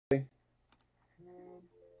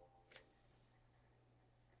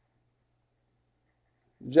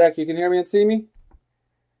Jack, you can hear me and see me?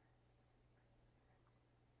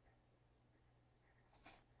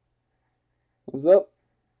 Thumbs up.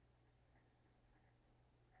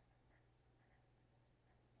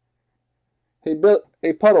 Hey, Bill.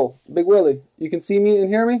 Hey, Puddle. Big Willie. You can see me and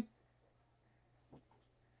hear me?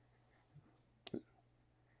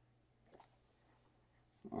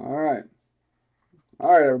 All right.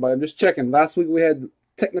 All right, everybody. I'm just checking. Last week we had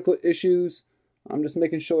technical issues. I'm just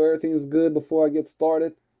making sure everything is good before I get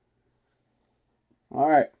started. All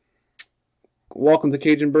right. Welcome to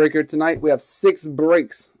Cajun Breaker. Tonight we have 6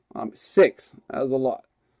 breaks. 6. That was a lot.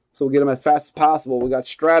 So we'll get them as fast as possible. We got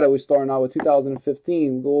Strata. We're starting out with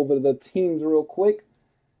 2015. We'll go over the teams real quick.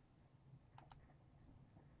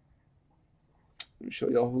 Let me show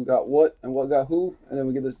y'all who got what and what got who. And then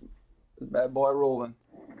we get this bad boy rolling.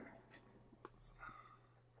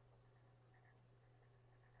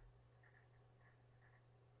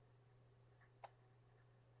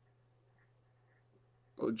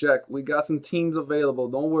 Oh, Jack, we got some teams available.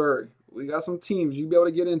 Don't worry. We got some teams. You'll be able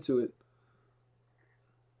to get into it.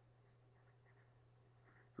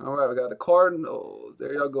 All right, we got the Cardinals.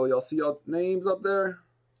 There y'all go. Y'all see y'all names up there?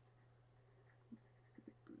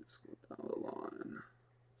 Just go down the line.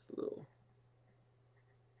 It's a little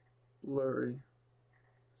blurry.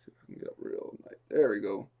 Let's see if we can get real nice. There we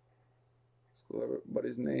go. Let's go over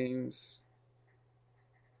everybody's names.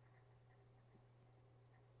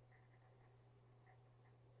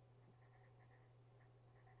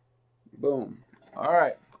 Boom. All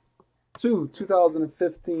right.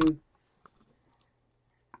 2015.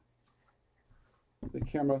 The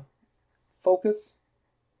camera focus.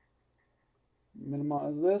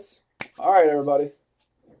 Minimize this. All right, everybody.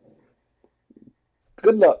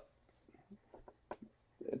 Good luck.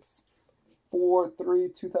 It's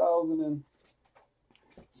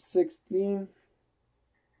 4/3/2016.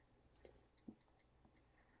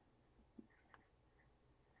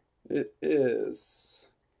 It is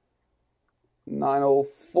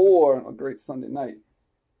 9:04 on a great Sunday night.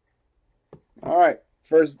 All right,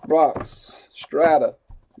 first box, Strata.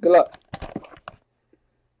 Good luck.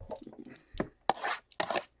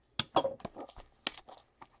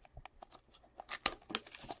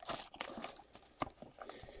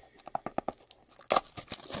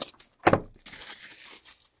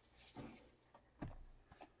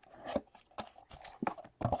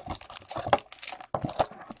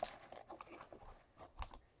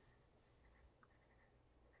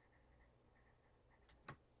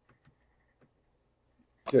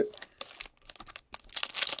 Good.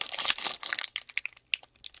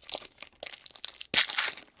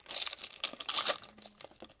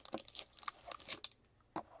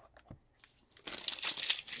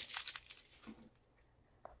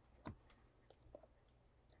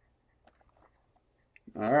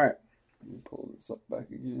 All right. Let me pull this up back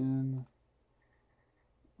again.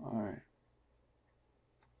 All right.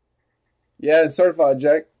 Yeah, and certified,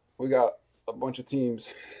 Jack. We got a bunch of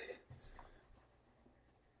teams.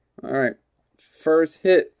 All right. First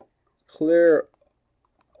hit, clear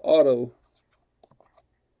auto.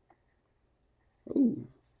 Ooh,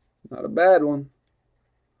 not a bad one.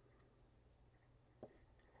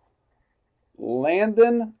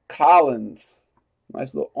 Landon Collins.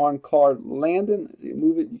 Nice little on card. Landon. You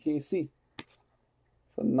move it, you can't see.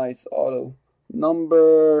 It's a nice auto.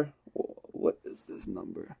 Number, what is this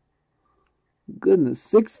number? Goodness,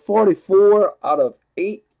 644 out of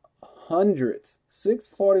 800.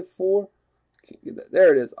 644. Can't get that.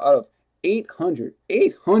 There it is. Out of 800.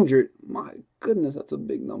 800. My goodness, that's a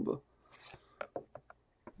big number.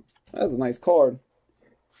 That's a nice card.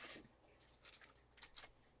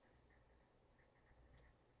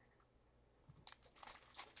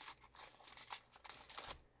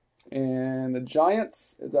 And the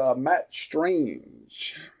Giants is Matt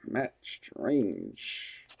Strange. Matt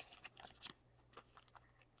Strange.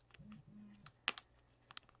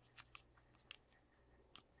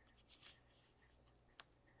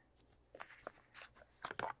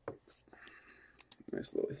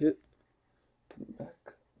 Nice little hit.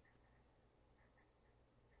 Back.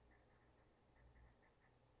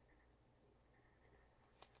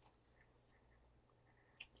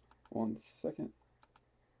 One second.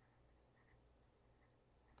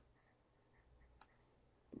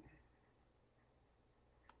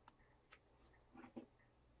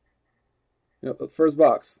 Yep, first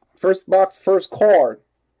box. First box, first card.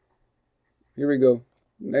 Here we go.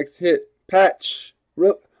 Next hit. Patch.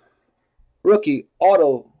 Rookie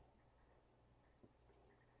auto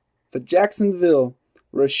for Jacksonville.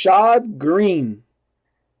 Rashad Green.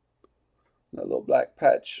 That little black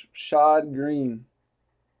patch. Rashad Green.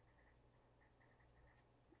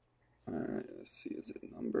 Alright, let's see. Is it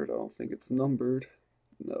numbered? I don't think it's numbered.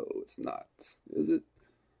 No, it's not. Is it?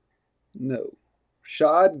 No.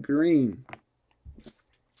 Shad green.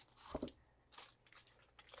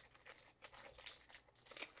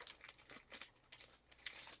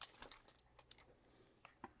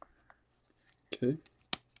 Okay.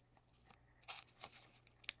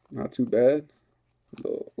 Not too bad.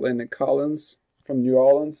 Little Landon Collins from New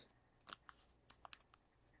Orleans.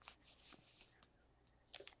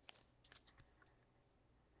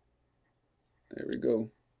 There we go.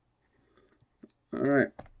 All right.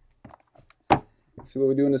 Let's see what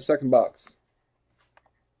we do in the second box.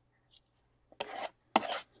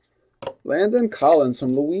 Landon Collins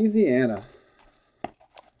from Louisiana.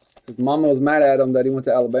 His mama was mad at him that he went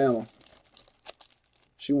to Alabama.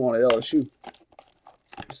 She wanted LSU.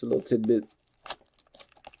 Just a little tidbit.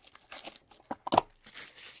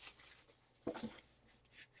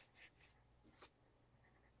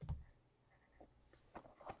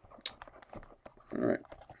 All right.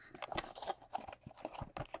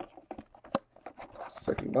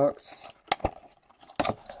 Second box.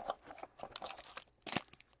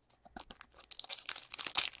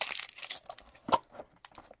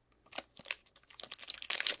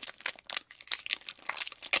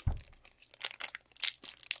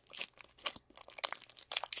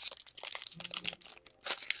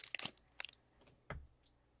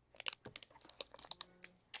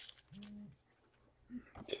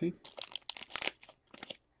 Okay.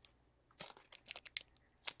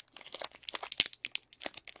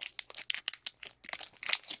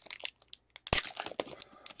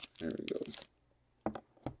 There we go.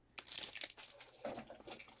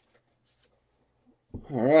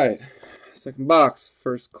 All right. Second box.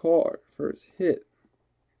 First card. First hit.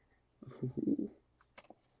 Ooh.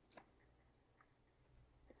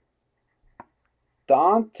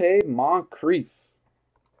 Dante Moncrief.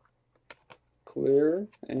 Clear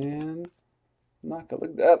and not gonna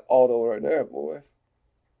look at that auto right there, boys.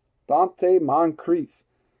 Dante Moncrief.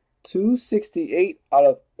 268 out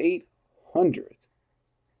of 800.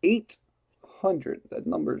 800. That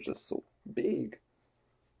number is just so big.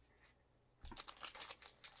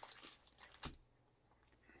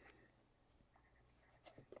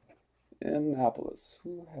 Annapolis.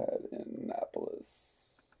 Who had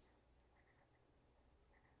Annapolis?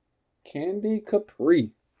 Candy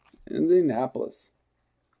Capri. Indianapolis.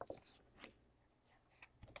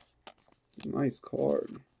 Nice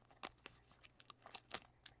card.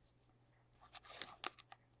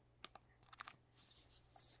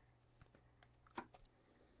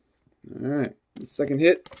 All right, the second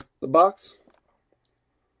hit, the box.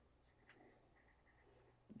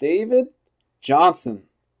 David Johnson,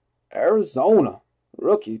 Arizona,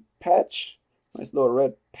 rookie patch. Nice little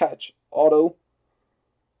red patch auto.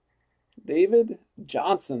 David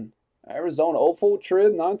Johnson, Arizona, 04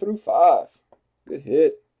 trib, 9/5. Good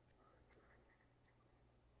hit.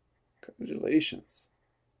 Congratulations.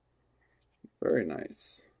 Very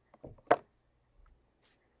nice.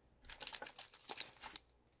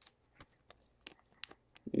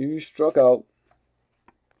 You struck out.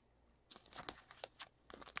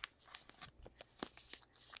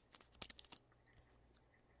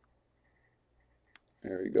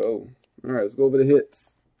 There we go. All right, let's go over the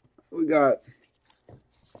hits. We got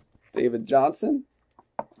David Johnson,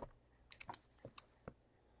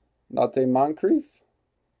 Dante Moncrief,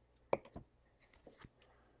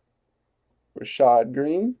 Rashad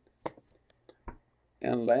Green,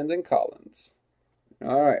 and Landon Collins.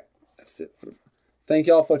 All right, that's it. Thank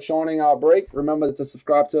y'all for joining our break. Remember to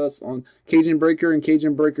subscribe to us on Cajun Breaker and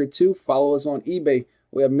Cajun Breaker 2. Follow us on eBay.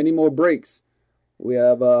 We have many more breaks. We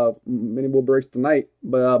have many more breaks tonight.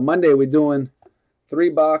 But Monday we're doing 3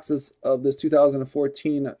 boxes of this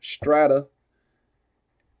 2014 Strata.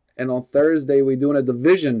 And on Thursday we're doing a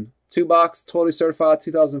division 2-box totally certified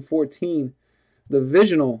 2014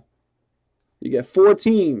 divisional. You get 4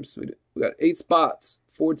 teams. We got 8 spots,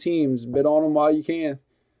 4 teams. Bid on them while you can.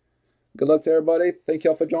 Good luck to everybody. Thank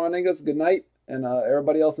y'all for joining us. Good night. And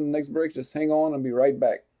everybody else in the next break, just hang on. I'll be right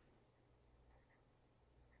back.